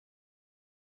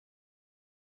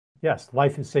Yes,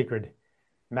 life is sacred.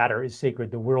 Matter is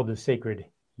sacred. The world is sacred.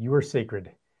 You are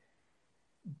sacred.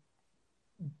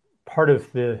 Part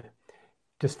of the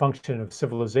dysfunction of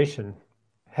civilization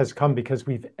has come because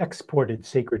we've exported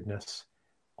sacredness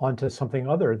onto something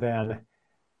other than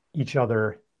each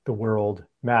other, the world,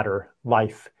 matter,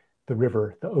 life, the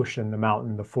river, the ocean, the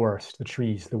mountain, the forest, the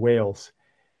trees, the whales.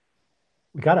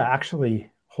 We got to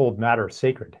actually hold matter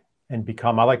sacred and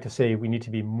become, I like to say, we need to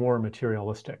be more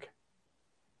materialistic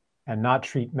and not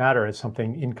treat matter as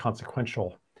something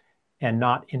inconsequential and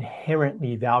not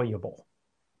inherently valuable.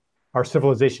 Our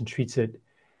civilization treats it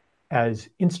as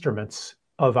instruments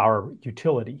of our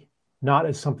utility, not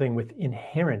as something with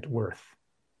inherent worth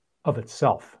of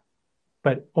itself,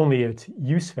 but only its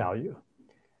use value.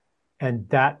 And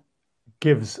that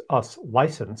gives us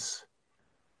license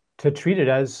to treat it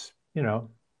as,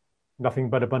 nothing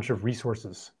but a bunch of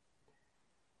resources.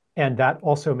 And that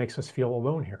also makes us feel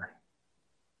alone here.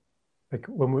 Like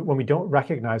when we don't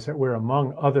recognize that we're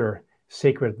among other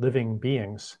sacred living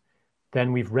beings,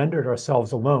 then we've rendered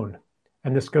ourselves alone.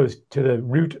 And this goes to the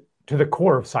root, to the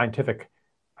core of scientific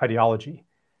ideology,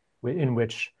 in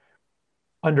which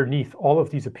underneath all of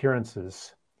these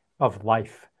appearances of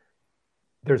life,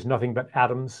 there's nothing but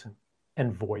atoms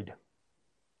and void.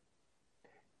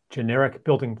 Generic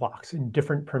building blocks in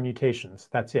different permutations.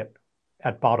 That's it.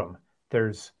 At bottom,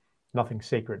 there's nothing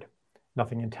sacred,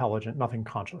 nothing intelligent, nothing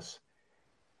conscious.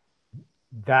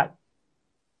 That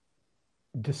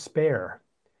despair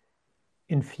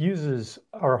infuses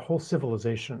our whole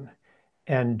civilization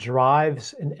and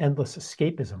drives an endless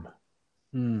escapism,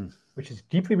 which is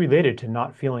deeply related to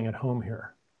not feeling at home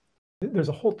here. There's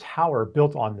a whole tower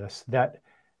built on this that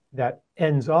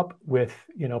ends up with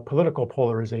political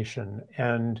polarization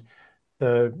and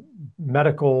the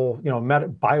medical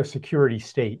biosecurity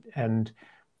state and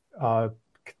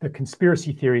the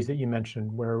conspiracy theories that you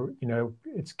mentioned, where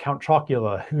it's Count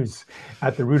Chocula who's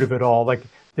at the root of it all, like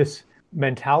this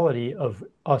mentality of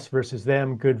us versus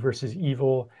them, good versus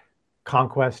evil,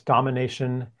 conquest,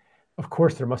 domination. Of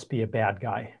course, there must be a bad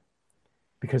guy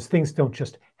because things don't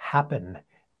just happen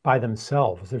by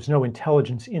themselves. There's no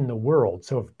intelligence in the world.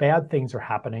 So if bad things are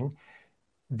happening,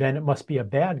 then it must be a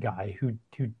bad guy who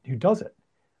does it.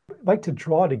 I'd like to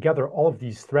draw together all of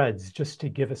these threads just to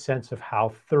give a sense of how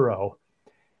thorough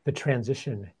the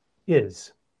transition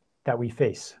is that we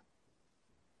face.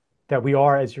 That we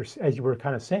are, as you were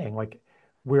kind of saying, like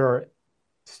we're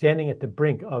standing at the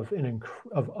brink of an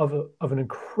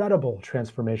incredible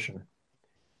transformation.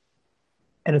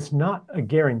 And it's not a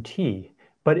guarantee,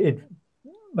 but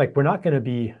we're not going to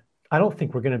be, I don't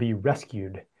think we're going to be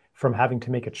rescued from having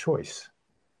to make a choice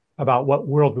about what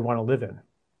world we want to live in.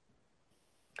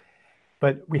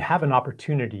 But we have an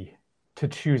opportunity to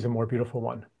choose a more beautiful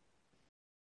one.